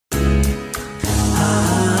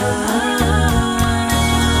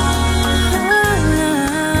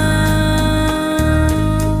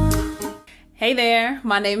Hey there,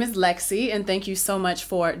 my name is Lexi, and thank you so much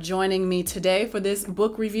for joining me today for this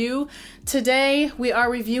book review. Today, we are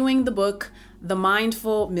reviewing the book, The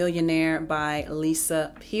Mindful Millionaire by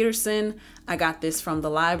Leisa Peterson. I got this from the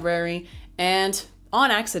library, and on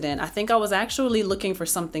accident, I think I was actually looking for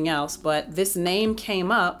something else, but this name came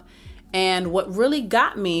up, and what really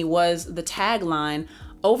got me was the tagline,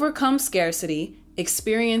 "Overcome scarcity,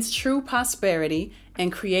 experience true prosperity,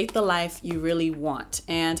 and create the life you really want."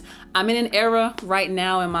 And I'm in an era right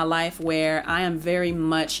now in my life where I am very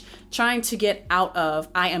much trying to getting out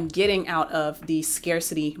of the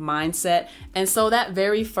scarcity mindset. And so that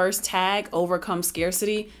very first tag, "Overcome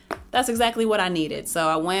scarcity," that's exactly what I needed. So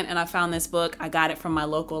I went and I found this book. I got it from my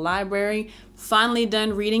local library, finally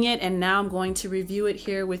done reading it, and now I'm going to review it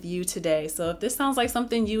here with you today. So if this sounds like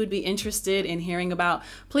something you would be interested in hearing about,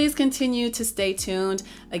 please continue to stay tuned.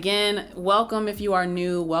 Again, welcome if you are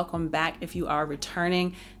new, welcome back if you are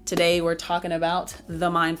returning. Today we're talking about The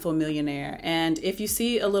Mindful Millionaire. And if you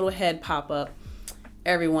see a little head pop up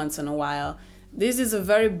every once in a while, this is a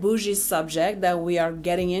very bougie subject that we are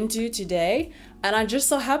getting into today. And I just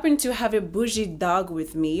so happen to have a bougie dog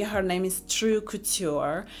with me. Her name is True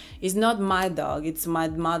Couture. It's not my dog, it's my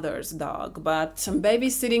mother's dog. But I'm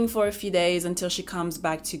babysitting for a few days until she comes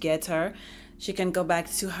back to get her. She can go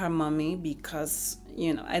back to her mommy because,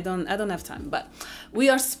 you know, I don't have time. But we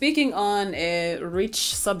are speaking on a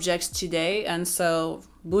rich subject today. And so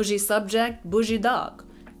bougie subject, bougie dog,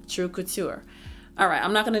 True Couture. All right,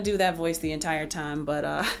 I'm not going to do that voice the entire time,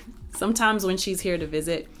 but sometimes when she's here to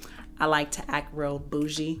visit, I like to act real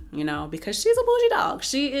bougie, you know, because she's a bougie dog.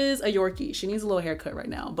 She is a Yorkie. She needs a little haircut right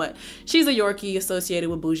now, but she's a Yorkie associated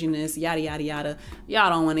with bouginess, yada, yada, yada.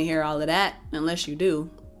 Y'all don't want to hear all of that unless you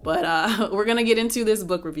do. But we're going to get into this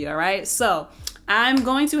book review, all right? So I'm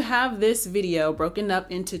going to have this video broken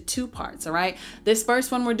up into two parts, all right? This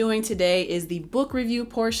first one we're doing today is the book review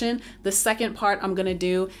portion. The second part I'm gonna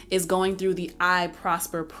do is going through the I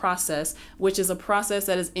Prosper process, which is a process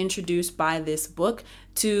that is introduced by this book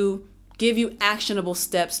to give you actionable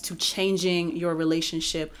steps to changing your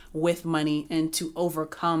relationship with money and to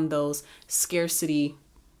overcome those scarcity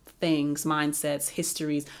things, mindsets,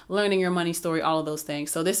 histories, learning your money story, all of those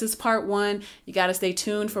things. So this is part one. You got to stay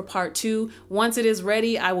tuned for part two. Once it is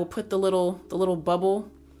ready, I will put the little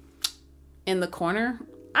bubble in the corner.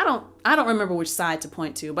 I don't remember which side to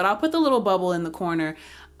point to, but I'll put the little bubble in the corner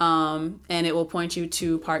and it will point you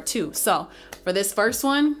to part two. So for this first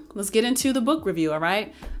one, let's get into the book review, all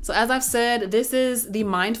right? So as I've said, this is The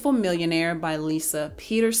Mindful Millionaire by Leisa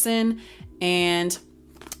Peterson, and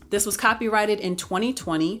this was copyrighted in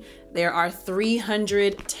 2020. There are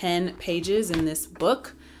 310 pages in this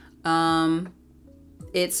book.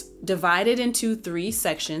 It's divided into three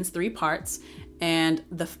sections, three parts. And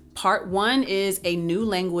the part one is a new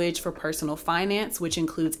language for personal finance, which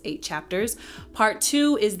includes 8 chapters. Part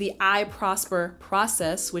two is the I Prosper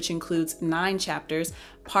process, which includes 9 chapters.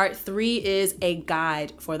 Part three is a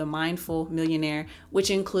guide for the mindful millionaire, which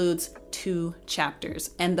includes 2 chapters.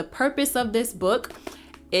 And the purpose of this book,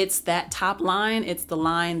 it's that top line. It's the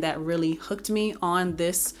line that really hooked me on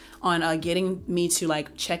this, on getting me to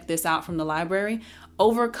like check this out from the library.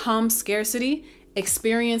 Overcome scarcity,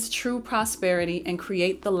 experience true prosperity, and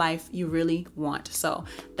create the life you really want. So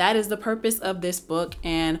that is the purpose of this book.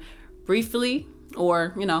 And briefly,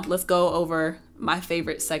 or, you know, let's go over my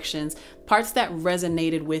favorite sections, parts that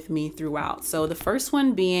resonated with me throughout. So the first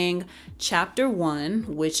one being chapter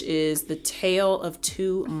 1, which is the tale of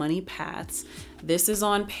 2 money paths. This is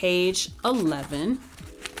on page 11.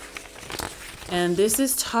 And this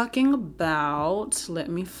is talking about, let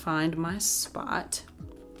me find my spot,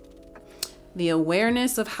 the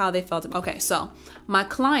awareness of how they felt. Okay, so my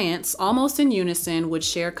clients, almost in unison, would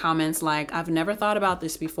share comments like, "I've never thought about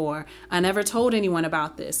this before. I never told anyone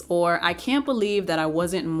about this," or "I can't believe that I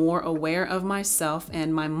wasn't more aware of myself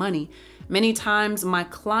and my money." Many times my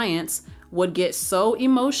clients would get so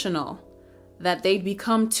emotional that they'd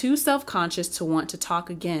become too self-conscious to want to talk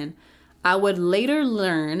again. I would later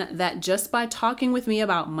learn that just by talking with me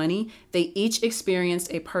about money, they each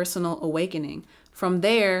experienced a personal awakening. From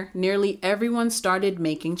there, nearly everyone started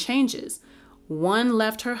making changes. One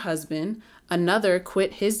left her husband, another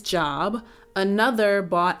quit his job, another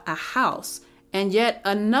bought a house, and yet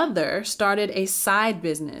another started a side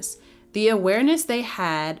business. The awareness of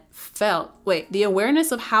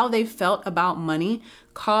how they felt about money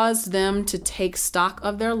caused them to take stock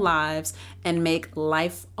of their lives and make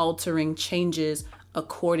life-altering changes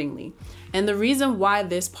accordingly. And the reason why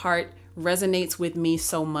this part resonates with me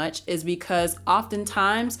so much is because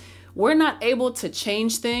oftentimes we're not able to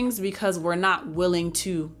change things because we're not willing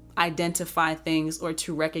to identify things or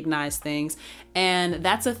to recognize things. And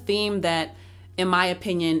that's a theme that, in my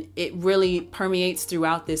opinion, it really permeates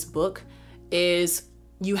throughout this book, is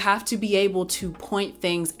you have to be able to point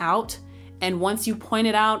things out. And once you point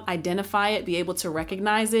it out, identify it, be able to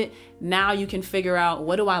recognize it, now you can figure out,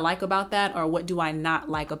 what do I like about that, or what do I not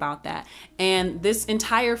like about that? And this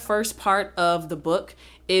entire first part of the book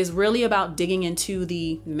is really about digging into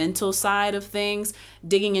the mental side of things,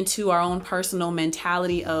 digging into our own personal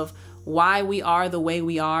mentality of why we are the way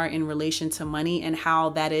we are in relation to money, and how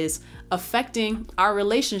that is affecting our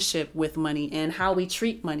relationship with money and how we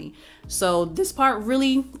treat money. So this part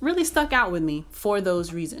really stuck out with me for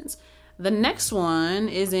those reasons. The next one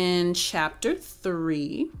is in chapter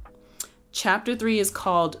 3. Chapter 3 is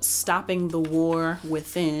called Stopping the War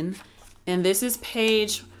Within. And this is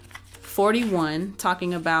page 41,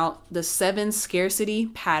 talking about the 7 scarcity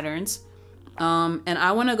patterns. And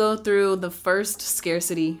I want to go through the first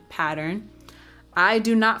scarcity pattern. I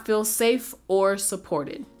do not feel safe or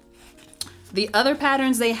supported. The other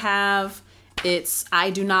patterns they have, it's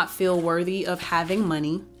I do not feel worthy of having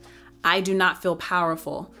money. I do not feel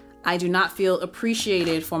powerful. I do not feel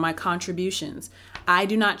appreciated for my contributions. I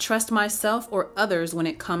do not trust myself or others when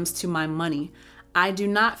it comes to my money. I do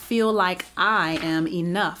not feel like I am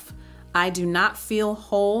enough. I do not feel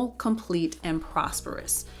whole, complete, and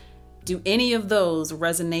prosperous. Do any of those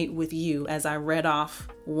resonate with you as I read off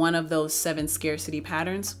one of those 7 scarcity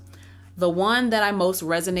patterns? The one that I most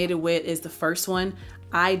resonated with is the first one.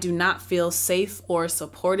 I do not feel safe or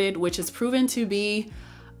supported, which has proven to be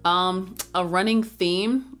a running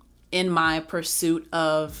theme in my pursuit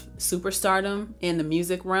of superstardom in the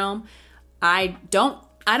music realm. I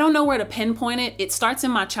don't know where to pinpoint it. It starts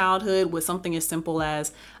in my childhood with something as simple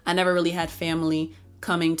as I never really had family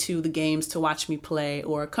coming to the games to watch me play,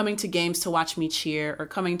 or coming to games to watch me cheer, or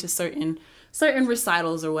coming to certain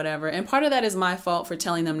recitals or whatever. And part of that is my fault for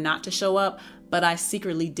telling them not to show up, but I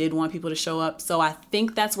secretly did want people to show up. So I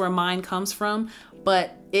think that's where mine comes from,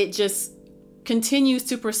 but it just continues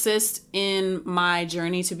to persist in my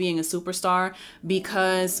journey to being a superstar,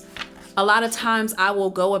 because a lot of times I will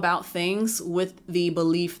go about things with the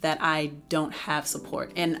belief that I don't have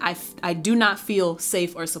support, and I do not feel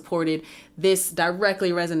safe or supported. This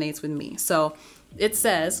directly resonates with me. So it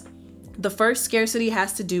says, the first scarcity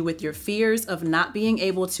has to do with your fears of not being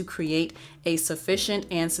able to create a sufficient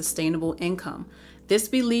and sustainable income. This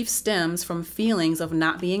belief stems from feelings of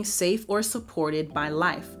not being safe or supported by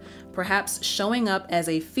life, perhaps showing up as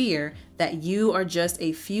a fear that you are just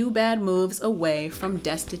a few bad moves away from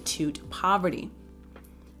destitute poverty.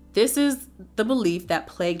 This is the belief that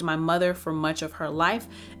plagued my mother for much of her life,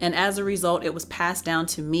 and as a result, it was passed down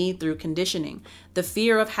to me through conditioning. The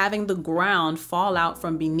fear of having the ground fall out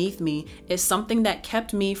from beneath me is something that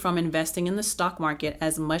kept me from investing in the stock market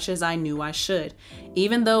as much as I knew I should.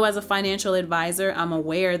 Even though as a financial advisor, I'm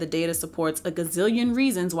aware the data supports a gazillion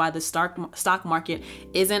reasons why the stock market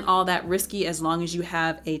isn't all that risky as long as you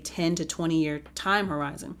have a 10 to 20 year time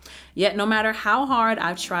horizon. Yet no matter how hard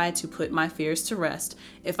I've tried to put my fears to rest,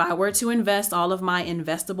 if I were to invest all of my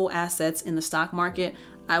investable assets in the stock market,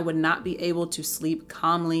 I would not be able to sleep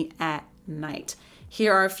calmly at night.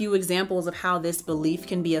 Here are a few examples of how this belief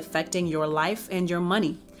can be affecting your life and your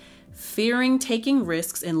money. Fearing taking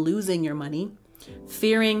risks and losing your money.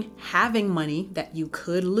 Fearing having money that you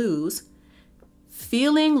could lose.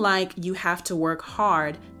 Feeling like you have to work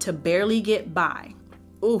hard to barely get by.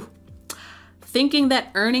 Ooh. Thinking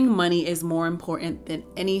that earning money is more important than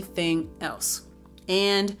anything else.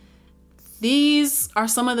 And these are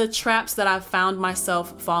some of the traps that I've found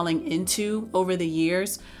myself falling into over the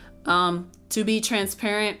years. To be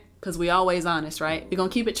transparent, because we always honest, right? We're going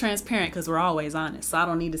to keep it transparent because we're always honest. So I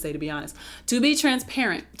don't need to say to be honest. To be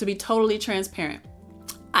transparent, to be totally transparent,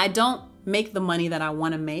 I don't make the money that I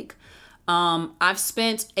want to make. I've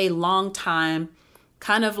spent a long time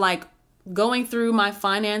kind of like going through my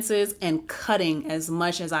finances and cutting as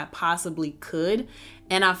much as I possibly could.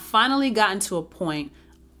 And I've finally gotten to a point,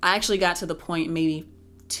 I actually got to the point maybe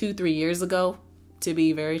 2-3 years ago, to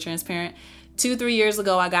be very transparent. 2-3 years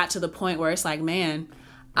ago, I got to the point where it's like, man,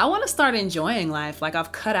 I want to start enjoying life. Like,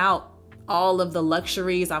 I've cut out all of the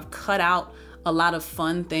luxuries. I've cut out a lot of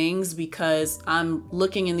fun things because I'm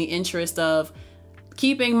looking in the interest of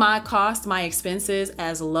keeping my costs, my expenses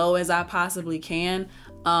as low as I possibly can.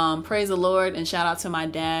 Praise the Lord, and shout out to my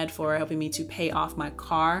dad for helping me to pay off my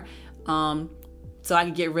car so I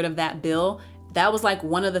could get rid of that bill. That was like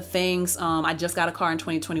one of the things. I just got a car in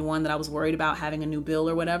 2021 that I was worried about having a new bill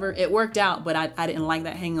or whatever. It worked out, but I didn't like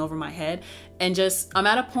that hanging over my head. And just, I'm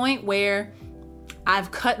at a point where I've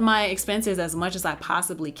cut my expenses as much as I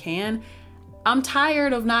possibly can. I'm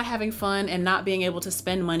tired of not having fun and not being able to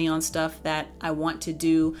spend money on stuff that I want to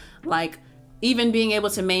do. Like even being able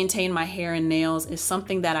to maintain my hair and nails is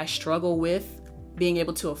something that I struggle with being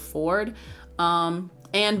able to afford.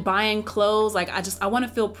 And buying clothes, like I want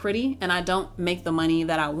to feel pretty, and I don't make the money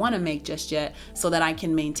that I want to make just yet so that I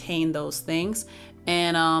can maintain those things.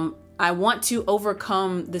 And I want to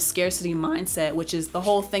overcome the scarcity mindset, which is the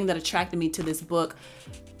whole thing that attracted me to this book.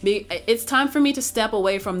 It's time for me to step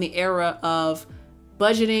away from the era of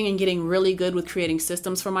budgeting and getting really good with creating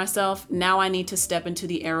systems for myself. Now I need to step into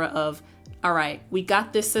the era of, all right, we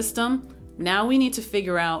got this system. Now we need to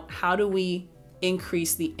figure out how do we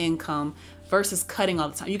increase the income versus cutting all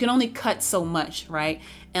the time. You can only cut so much, right?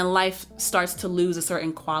 And life starts to lose a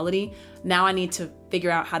certain quality. Now I need to figure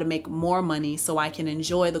out how to make more money so I can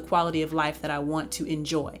enjoy the quality of life that I want to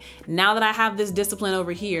enjoy. Now that I have this discipline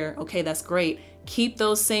over here, okay, that's great. Keep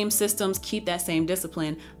those same systems, keep that same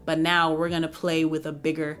discipline, but now we're gonna play with a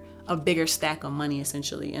bigger stack of money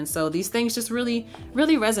essentially. And so these things just really,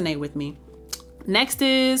 really resonate with me. Next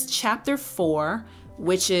is chapter 4,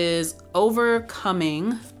 which is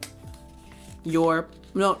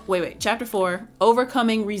chapter 4,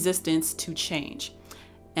 overcoming resistance to change.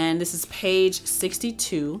 And this is page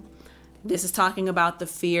 62. This is talking about the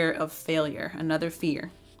fear of failure, another fear.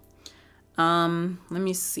 Let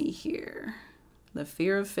me see here. The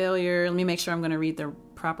fear of failure. Let me make sure I'm going to read the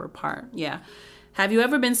proper part. Yeah. Have you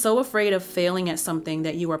ever been so afraid of failing at something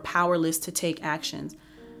that you are powerless to take actions?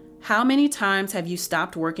 How many times have you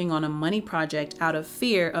stopped working on a money project out of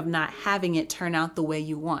fear of not having it turn out the way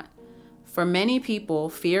you want? For many people,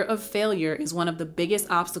 fear of failure is one of the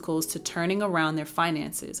biggest obstacles to turning around their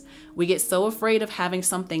finances. We get so afraid of having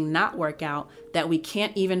something not work out that we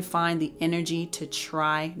can't even find the energy to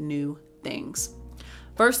try new things.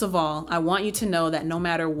 First of all, I want you to know that no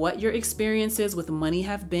matter what your experiences with money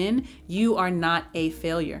have been, you are not a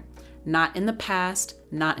failure. Not in the past,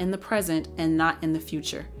 not in the present, and not in the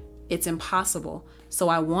future. It's impossible. So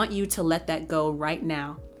I want you to let that go right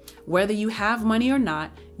now. Whether you have money or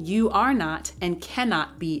not, you are not and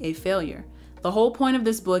cannot be a failure. The whole point of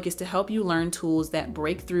this book is to help you learn tools that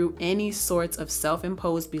break through any sorts of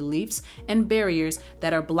self-imposed beliefs and barriers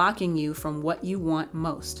that are blocking you from what you want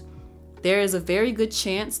most. There is a very good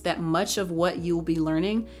chance that much of what you'll be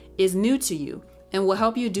learning is new to you and will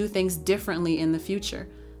help you do things differently in the future.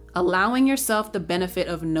 Allowing yourself the benefit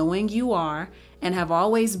of knowing you are and have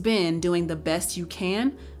always been doing the best you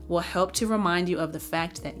can will help to remind you of the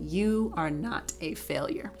fact that you are not a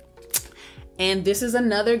failure. And this is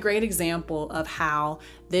another great example of how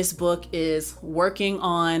this book is working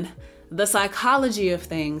on the psychology of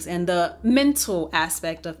things and the mental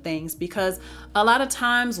aspect of things, because a lot of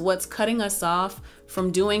times what's cutting us off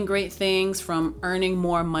from doing great things, from earning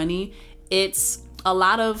more money, it's a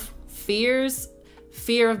lot of fears.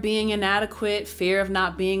 Fear of being inadequate, fear of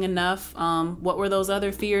not being enough. What were those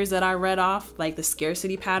other fears that I read off? Like the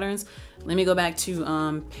scarcity patterns. Let me go back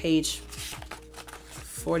to page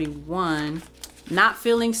 41. Not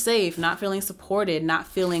feeling safe, not feeling supported, not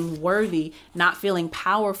feeling worthy, not feeling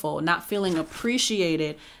powerful, not feeling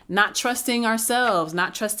appreciated, not trusting ourselves,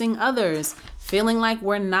 not trusting others, feeling like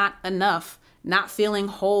we're not enough, not feeling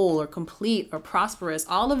whole or complete or prosperous.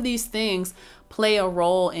 All of these things play a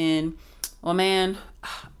role in, well, man,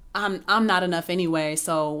 I'm not enough anyway,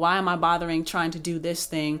 so why am I bothering trying to do this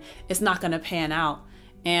thing? It's not going to pan out.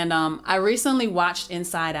 And I recently watched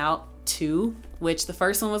Inside Out 2, which the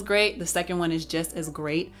first one was great. The second one is just as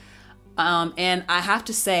great. And I have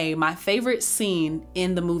to say, my favorite scene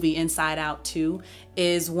in the movie Inside Out 2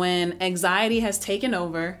 is when anxiety has taken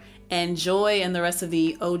over and joy and the rest of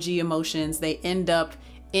the OG emotions, they end up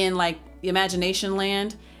in like imagination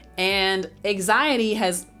land, and anxiety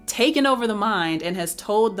has taken over the mind and has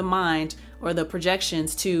told the mind or the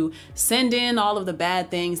projections to send in all of the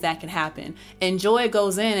bad things that can happen. And joy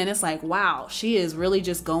goes in and it's like, wow, she is really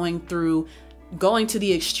just going to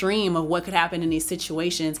the extreme of what could happen in these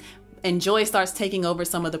situations. And joy starts taking over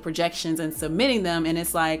some of the projections and submitting them. And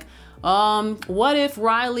it's like, what if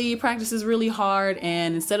Riley practices really hard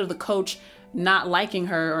and instead of the coach not liking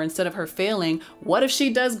her, or instead of her failing, what if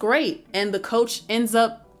she does great and the coach ends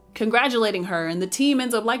up congratulating her and the team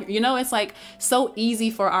ends up like, it's like so easy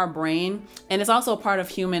for our brain. And it's also a part of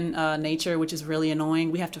human nature, which is really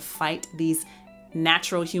annoying. We have to fight these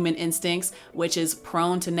natural human instincts, which is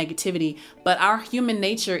prone to negativity. But our human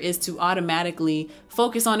nature is to automatically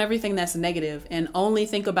focus on everything that's negative and only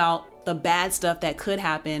think about the bad stuff that could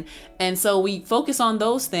happen. And so we focus on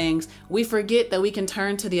those things. We forget that we can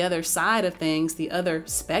turn to the other side of things, the other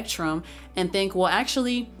spectrum, and think, well,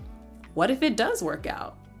 actually, what if it does work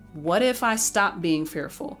out? What if I stop being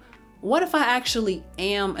fearful? what if I actually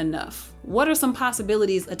am enough? What are some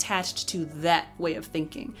possibilities attached to that way of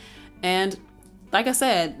thinking? And like I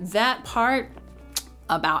said, that part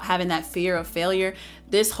about having that fear of failure,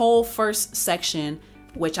 this whole first section,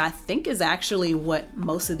 which I think is actually what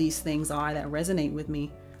most of these things are that resonate with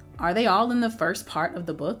me, are they all in the first part of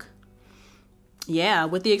the book? Yeah,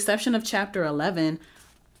 with the exception of chapter 11,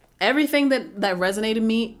 everything that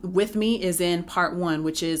resonated with me is in part 1,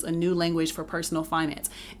 which is a new language for personal finance.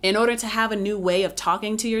 In order to have a new way of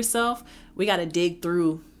talking to yourself, we got to dig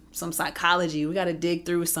through some psychology. We got to dig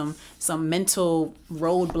through some mental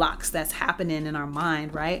roadblocks that's happening in our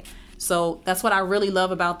mind, right? So that's what I really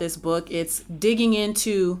love about this book. It's digging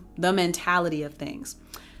into the mentality of things.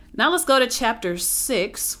 Now let's go to chapter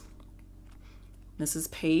 6. This is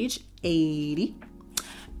page 80.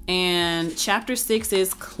 And chapter 6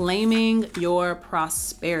 is claiming your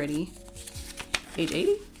prosperity. Page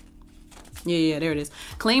 80? Yeah, there it is.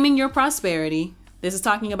 Claiming your prosperity. This is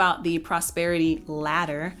talking about the prosperity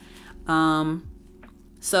ladder.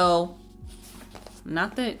 So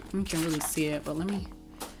not that you can really see it, but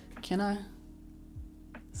can I?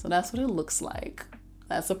 So that's what it looks like.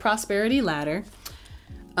 That's a prosperity ladder.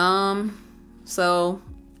 So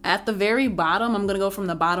at the very bottom, I'm going to go from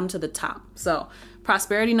the bottom to the top. So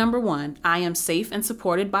prosperity number 1, I am safe and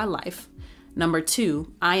supported by life. Number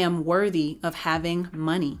 2, I am worthy of having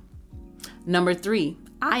money. Number 3,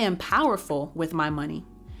 I am powerful with my money.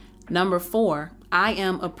 Number 4, I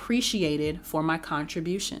am appreciated for my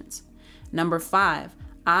contributions. Number 5,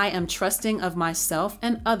 I am trusting of myself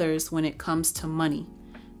and others when it comes to money.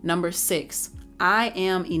 Number 6, I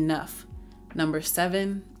am enough. Number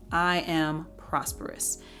 7, I am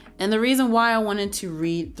prosperous. And the reason why I wanted to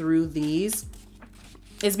read through these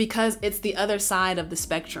is because it's the other side of the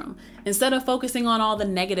spectrum. Instead of focusing on all the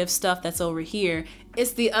negative stuff that's over here,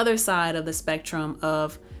 it's the other side of the spectrum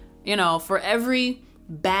of, for every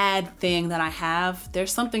bad thing that I have,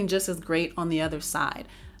 there's something just as great on the other side.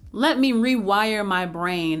 Let me rewire my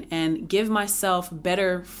brain and give myself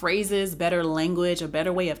better phrases, better language, a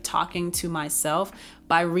better way of talking to myself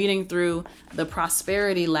by reading through the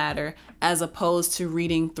prosperity ladder as opposed to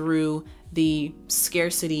reading through the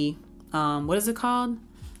scarcity, what is it called?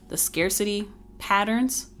 The scarcity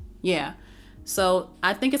patterns. Yeah. So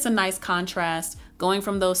I think it's a nice contrast going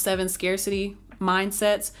from those 7 scarcity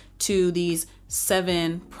mindsets to these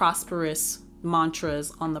 7 prosperous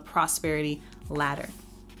mantras on the prosperity ladder.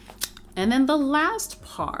 And then the last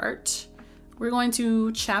part, we're going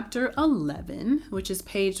to chapter 11, which is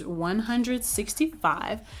page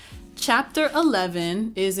 165. Chapter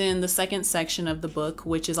 11 is in the second section of the book,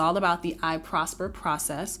 which is all about the I Prosper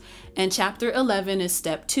process. And chapter 11 is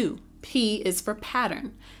step 2. P is for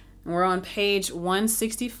pattern. We're on page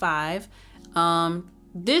 165.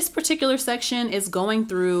 This particular section is going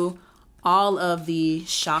through all of the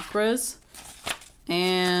chakras.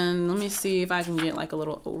 And let me see if I can get like a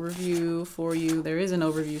little overview for you. There is an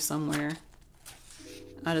overview somewhere.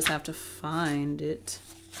 I just have to find it.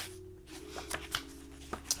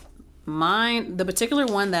 The particular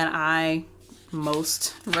one that I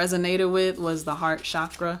most resonated with was the heart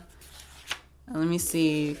chakra. Let me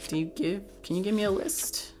see. Can you give me a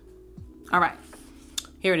list? All right.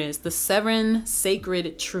 Here it is. The 7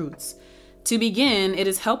 sacred truths. To begin, it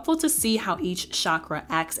is helpful to see how each chakra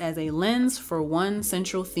acts as a lens for one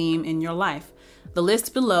central theme in your life. The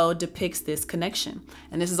list below depicts this connection,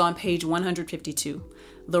 and this is on page 152.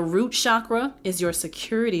 The root chakra is your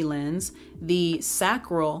security lens. The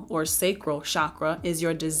sacral or sacral chakra is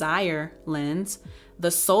your desire lens.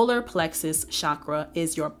 The solar plexus chakra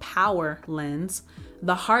is your power lens.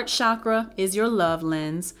 The heart chakra is your love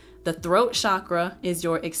lens. The throat chakra is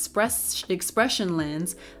your expression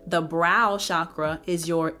lens. The brow chakra is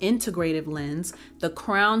your integrative lens. The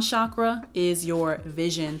crown chakra is your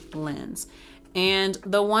vision lens. And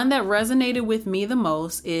the one that resonated with me the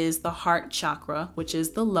most is the heart chakra, which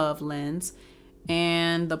is the love lens.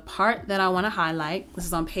 And the part that I want to highlight, this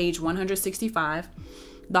is on page 165.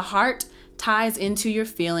 The heart ties into your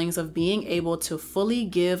feelings of being able to fully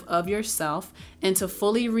give of yourself and to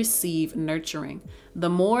fully receive nurturing. The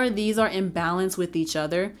more these are in balance with each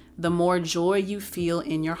other, the more joy you feel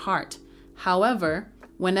in your heart. However,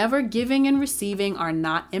 whenever giving and receiving are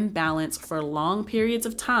not in balance for long periods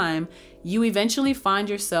of time, you eventually find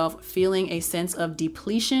yourself feeling a sense of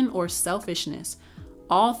depletion or selfishness.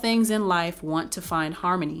 All things in life want to find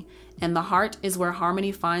harmony, and the heart is where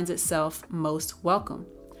harmony finds itself most welcome.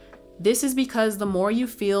 This is because the more you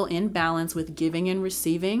feel in balance with giving and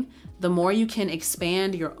receiving, the more you can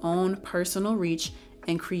expand your own personal reach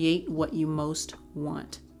and create what you most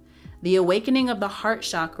want. The awakening of the heart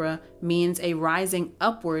chakra means a rising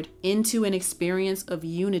upward into an experience of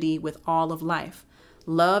unity with all of life.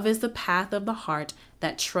 Love is the path of the heart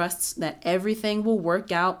that trusts that everything will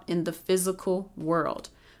work out in the physical world.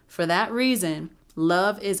 For that reason,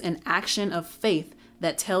 love is an action of faith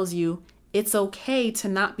that tells you it's okay to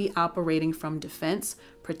not be operating from defense,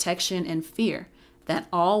 protection, and fear, that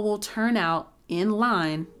all will turn out in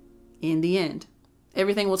line in the end.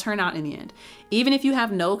 Everything will turn out in the end, even if you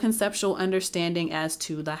have no conceptual understanding as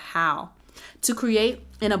to the how. To create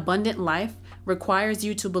an abundant life requires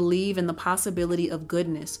you to believe in the possibility of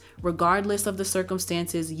goodness, regardless of the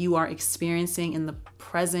circumstances you are experiencing in the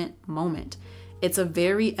present moment. It's a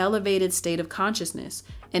very elevated state of consciousness,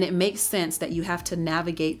 and it makes sense that you have to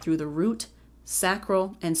navigate through the root,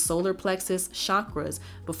 sacral, and solar plexus chakras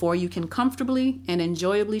before you can comfortably and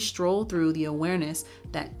enjoyably stroll through the awareness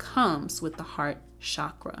that comes with the heart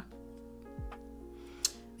chakra.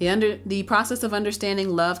 The process of understanding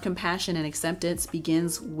love, compassion, and acceptance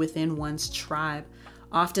begins within one's tribe,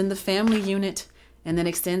 often the family unit, and then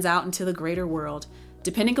extends out into the greater world.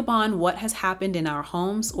 Depending upon what has happened in our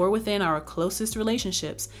homes or within our closest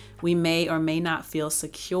relationships, we may or may not feel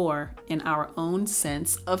secure in our own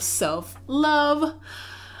sense of self-love.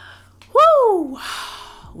 Woo!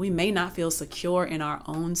 We may not feel secure in our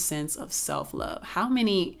own sense of self-love. How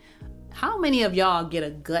many of y'all get a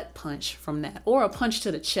gut punch from that, or a punch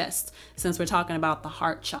to the chest, since we're talking about the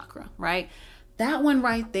heart chakra, right? That one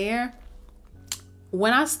right there,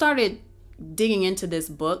 when I started digging into this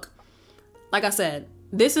book, like I said,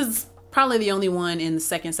 this is probably the only one in the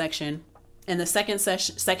second section. And the second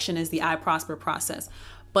section is the I Prosper process.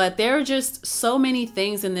 But there are just so many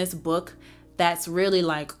things in this book that's really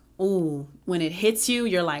like, ooh, when it hits you,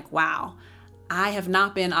 you're like, wow, I have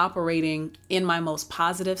not been operating in my most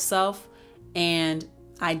positive self. And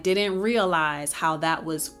I didn't realize how that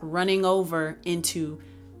was running over into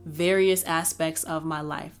various aspects of my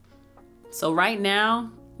life. So right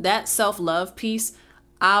now, that self-love piece,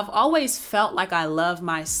 I've always felt like I love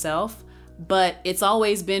myself, but it's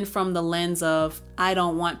always been from the lens of, I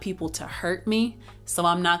don't want people to hurt me, so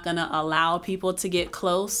I'm not gonna allow people to get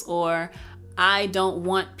close, or I don't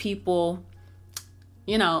want people,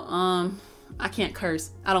 I can't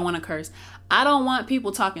curse. I don't want to curse. I don't want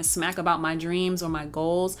people talking smack about my dreams or my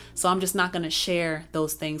goals, so I'm just not going to share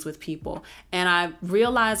those things with people. And I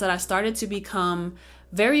realized that I started to become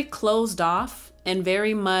very closed off and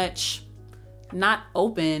very much not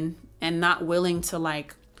open and not willing to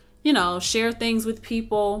share things with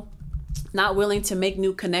people, not willing to make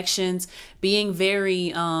new connections, being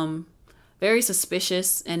very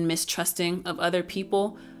suspicious and mistrusting of other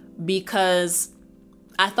people, because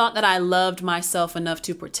I thought that I loved myself enough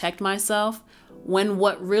to protect myself, when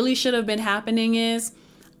what really should have been happening is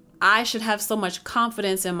I should have so much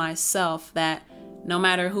confidence in myself that no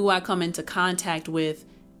matter who I come into contact with,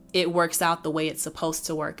 it works out the way it's supposed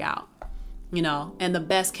to work out. And the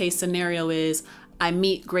best case scenario is I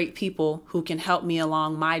meet great people who can help me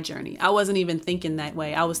along my journey. I wasn't even thinking that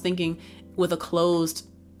way. I was thinking with a closed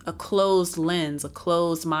lens, a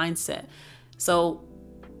closed mindset. So,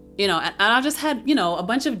 and I just had, a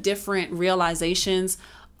bunch of different realizations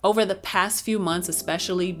over the past few months,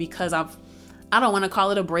 especially because I don't want to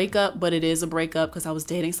call it a breakup, but it is a breakup because I was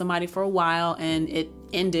dating somebody for a while and it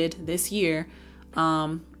ended this year,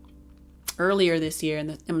 earlier this year in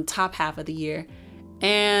the top half of the year.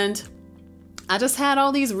 And I just had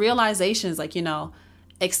all these realizations, like,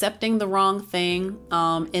 accepting the wrong thing.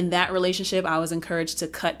 In that relationship, I was encouraged to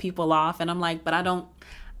cut people off. And I'm like, but I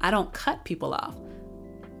don't cut people off.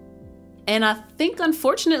 And I think,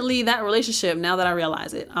 unfortunately, that relationship, now that I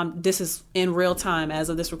realize it, this is in real time as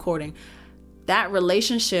of this recording, that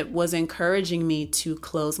relationship was encouraging me to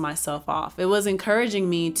close myself off. It was encouraging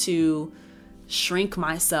me to shrink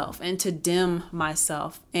myself and to dim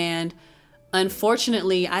myself. And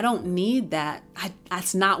unfortunately, I don't need that.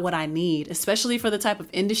 That's not what I need, especially for the type of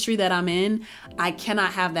industry that I'm in. I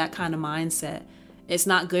cannot have that kind of mindset. It's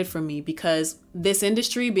not good for me because this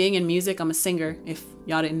industry, being in music, I'm a singer, if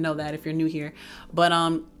y'all didn't know that, if you're new here.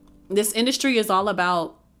 But this industry is all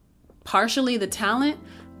about partially the talent,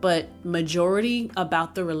 but majority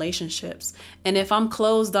about the relationships. And if I'm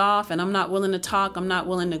closed off and I'm not willing to talk, I'm not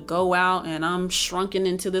willing to go out, and I'm shrunken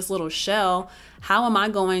into this little shell, how am I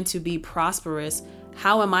going to be prosperous?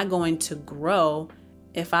 How am I going to grow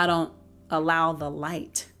if I don't allow the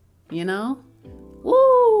light?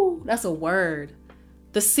 Woo, that's a word.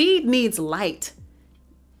 The seed needs light.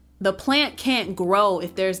 The plant can't grow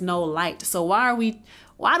if there's no light. So why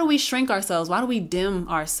do we shrink ourselves? Why do we dim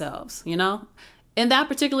ourselves? In that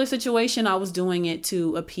particular situation, I was doing it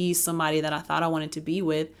to appease somebody that I thought I wanted to be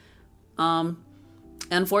with.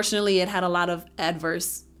 Unfortunately, it had a lot of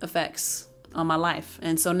adverse effects on my life.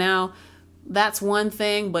 And so now that's one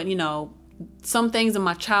thing, but you know, some things in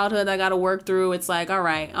my childhood I got to work through. It's like, all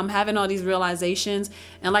right, I'm having all these realizations.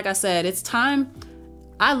 And like I said, it's time.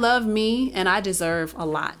 I love me and I deserve a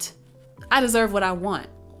lot. I deserve what I want.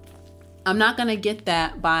 I'm not going to get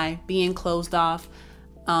that by being closed off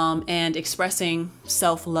and expressing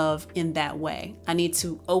self-love in that way. I need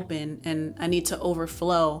to open and I need to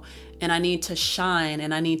overflow and I need to shine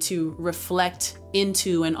and I need to reflect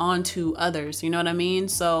into and onto others. You know what I mean?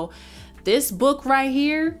 So this book right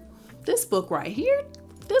here,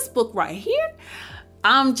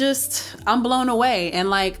 I'm blown away. And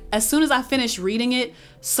like, as soon as I finished reading it,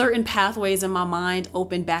 certain pathways in my mind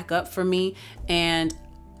opened back up for me. And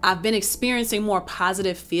I've been experiencing more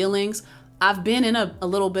positive feelings. I've been in a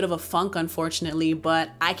little bit of a funk, unfortunately, but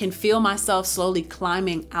I can feel myself slowly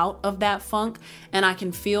climbing out of that funk. And I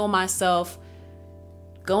can feel myself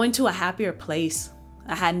going to a happier place.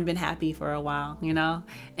 I hadn't been happy for a while, you know?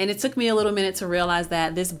 And it took me a little minute to realize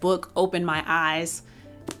that this book opened my eyes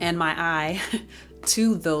and my eye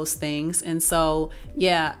to those things. And so,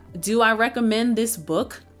 yeah, do I recommend this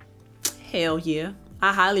book? Hell yeah.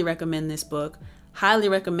 I highly recommend this book. Highly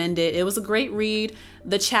recommend it. It was a great read.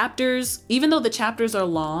 The chapters, even though the chapters are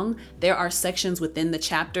long, there are sections within the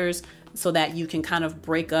chapters so that you can kind of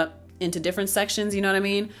break up into different sections, you know what I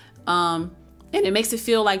mean? And it makes it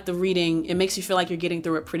feel like it makes you feel like you're getting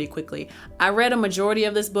through it pretty quickly. I read a majority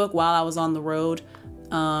of this book while I was on the road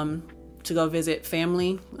to go visit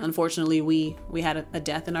family. Unfortunately, we had a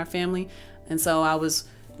death in our family. And so I was,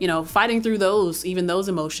 you know, fighting through those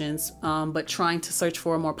emotions, but trying to search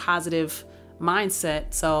for a more positive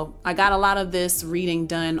mindset. So I got a lot of this reading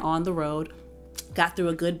done on the road, got through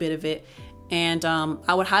a good bit of it. And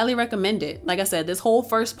I would highly recommend it. Like I said, this whole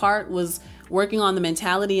first part was working on the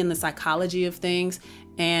mentality and the psychology of things.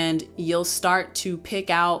 And you'll start to pick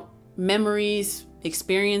out memories,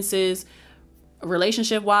 experiences,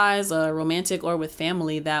 relationship wise, romantic or with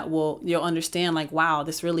family, that you'll understand like, wow,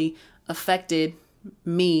 this really affected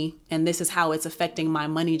me. And this is how it's affecting my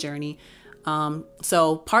money journey.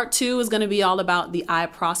 So part 2 is going to be all about the I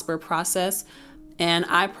Prosper process. And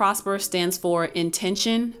I Prosper stands for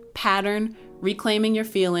intention, pattern, reclaiming your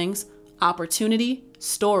feelings, opportunity,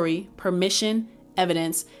 story, permission,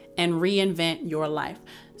 evidence, and reinvent your life.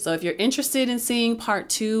 So if you're interested in seeing part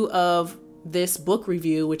 2 of this book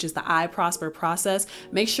review, which is the I Prosper process,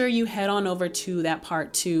 make sure you head on over to that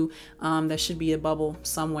part 2. There should be a bubble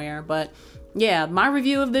somewhere, but yeah, my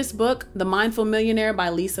review of this book, The Mindful Millionaire by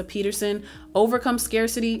Leisa Peterson, overcome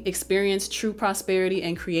scarcity, experience true prosperity,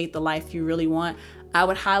 and create the life you really want. I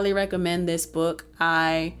would highly recommend this book.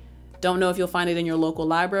 I don't know if you'll find it in your local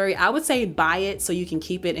library. I would say buy it so you can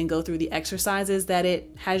keep it and go through the exercises that it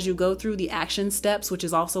has you go through, the action steps, which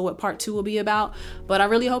is also what part 2 will be about. But I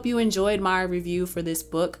really hope you enjoyed my review for this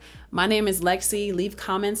book. My name is LexC. Leave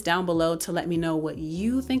comments down below to let me know what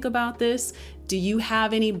you think about this. Do you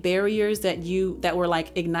have any barriers that were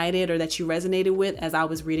like ignited or that you resonated with as I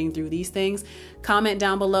was reading through these things? Comment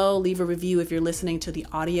down below, leave a review if you're listening to the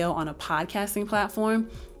audio on a podcasting platform.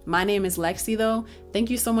 My name is LexC though. Thank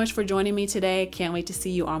you so much for joining me today. Can't wait to see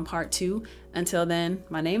you on part 2. Until then,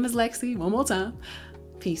 my name is LexC. One more time.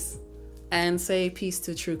 Peace. And say peace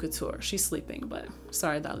to True Couture. She's sleeping, but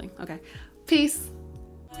sorry, darling. Okay. Peace.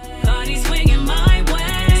 Body swinging my way.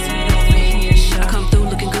 Come through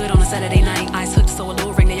looking good on a Saturday night. Eyes hooked so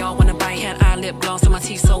allure.